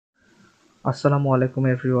Assalamu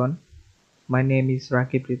alaikum everyone. My name is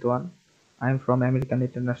Rakib Ridwan. I am from American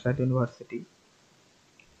International University.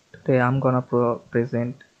 Today I'm gonna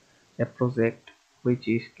present a project which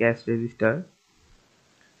is cash register.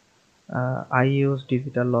 I use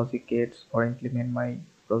digital logic gates for implement my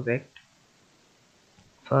project.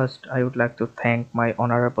 First, I would like to thank my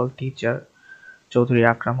honorable teacher Chaudhry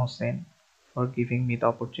Akram Hussain for giving me the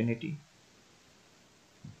opportunity.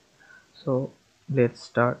 So let's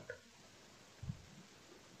start.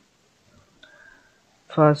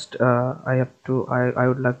 First, I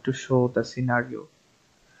would like to show the scenario.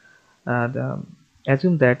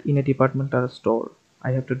 Assume that in a departmental store,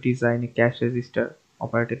 I have to design a cash register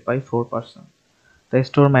operated by four persons: the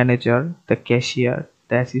store manager, the cashier,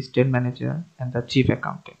 the assistant manager, and the chief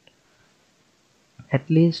accountant. At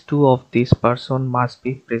least two of these persons must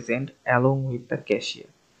be present along with the cashier.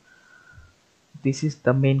 This is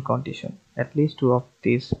the main condition. At least two of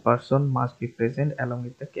these persons must be present along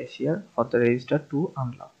with the cashier for the register to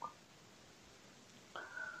unlock.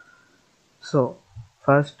 So,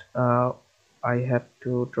 first I have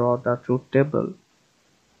to draw the truth table.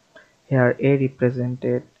 Here A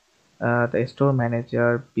represented the store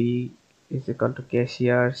manager, B is equal to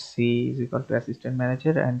cashier, C is equal to assistant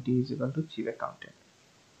manager, and D is equal to chief accountant.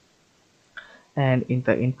 And in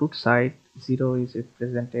the input side, 0 is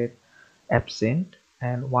represented absent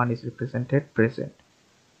and 1 is represented present.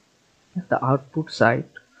 The output side,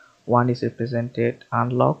 1 is represented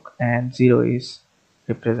unlock and 0 is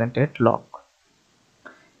represented lock.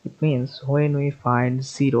 It means when we find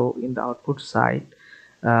 0 in the output side,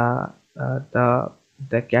 uh,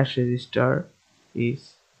 the cash register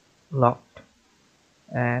is locked,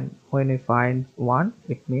 and when we find 1,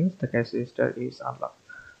 it means the cash register is unlocked.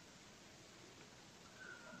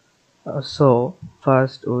 So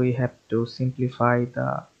first we have to simplify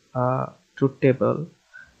the truth table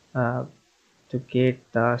uh, to get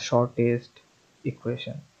the shortest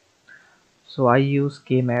equation. So I use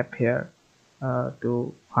K-map here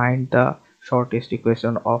to find the shortest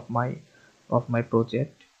equation of my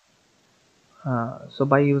project. So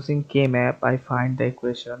by using K-map, I find the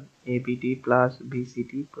equation ABD plus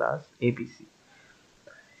BCD plus ABC.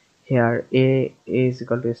 Here A is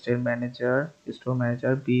equal to store manager,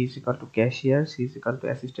 B is equal to cashier, C is equal to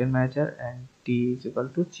assistant manager, and D is equal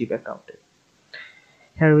to chief accountant.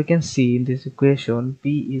 Here we can see in this equation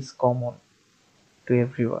B is common to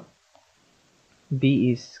everyone.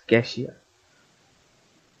 B is cashier.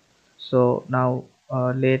 So now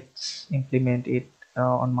let's implement it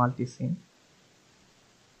on multisim.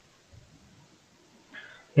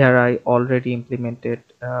 Here I already implemented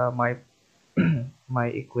my my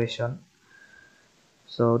equation.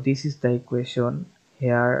 So this is the equation.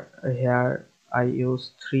 Here I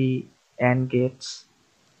use three AND gates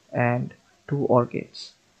and two OR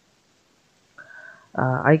gates.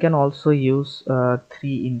 I can also use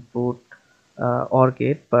three input OR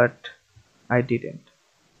gate, but I didn't.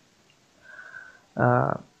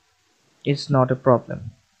 uh, it's not a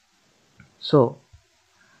problem. So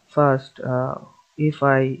first, if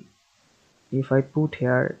I put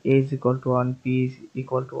here A is equal to 1, B is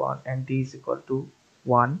equal to 1, and D is equal to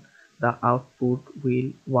 1, the output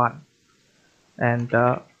will 1 and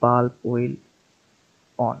the bulb will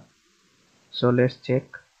on. So let's check.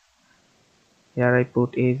 Here I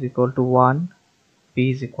put A is equal to 1,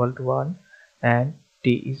 B is equal to 1, and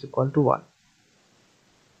D is equal to 1.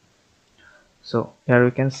 So here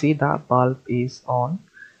we can see the bulb is on.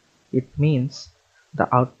 It means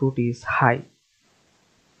the output is high.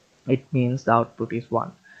 It means the output is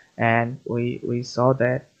 1, and we saw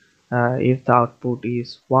that if the output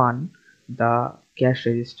is 1, the cash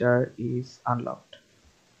register is unlocked.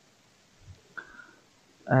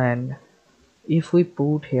 And if we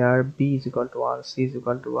put here B is equal to 1, C is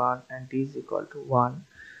equal to 1, and D is equal to 1,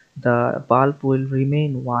 the bulb will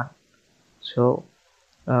remain 1. So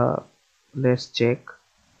let's check.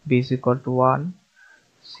 B is equal to 1,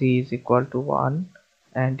 C is equal to 1,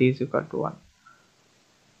 and D is equal to 1.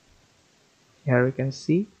 Here we can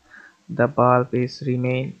see the bulb is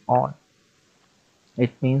remain on.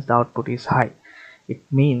 It means the output is high. It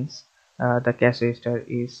means the cash register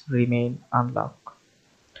is remain unlocked.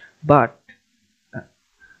 But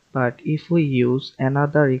if we use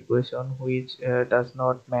another equation which does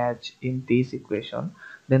not match in this equation,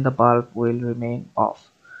 then the bulb will remain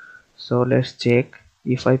off. So let's check.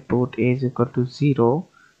 If I put A is equal to 0,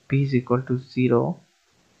 B is equal to 0,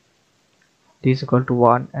 D is equal to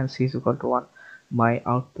 1, and C is equal to 1, my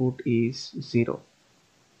output is 0.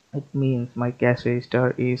 It means my cash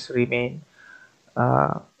register is remain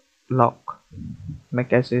locked. My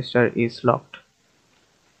cash register is locked.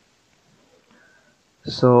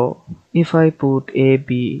 So if I put A,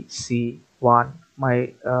 B, C 1,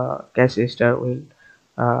 my cache register will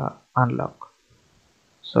unlock.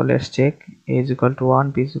 So let's check. A is equal to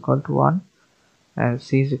 1, B is equal to 1, and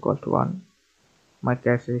C is equal to 1. My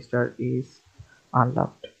cache register is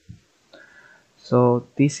unlocked. So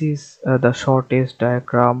this is the shortest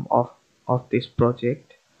diagram of this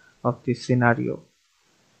project, of this scenario.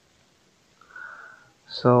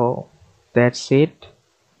 So that's it.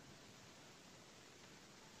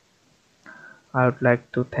 I would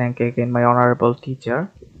like to thank again my honorable teacher,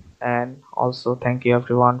 and also thank you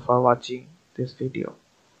everyone for watching this video.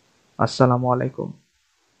 Assalamu alaikum.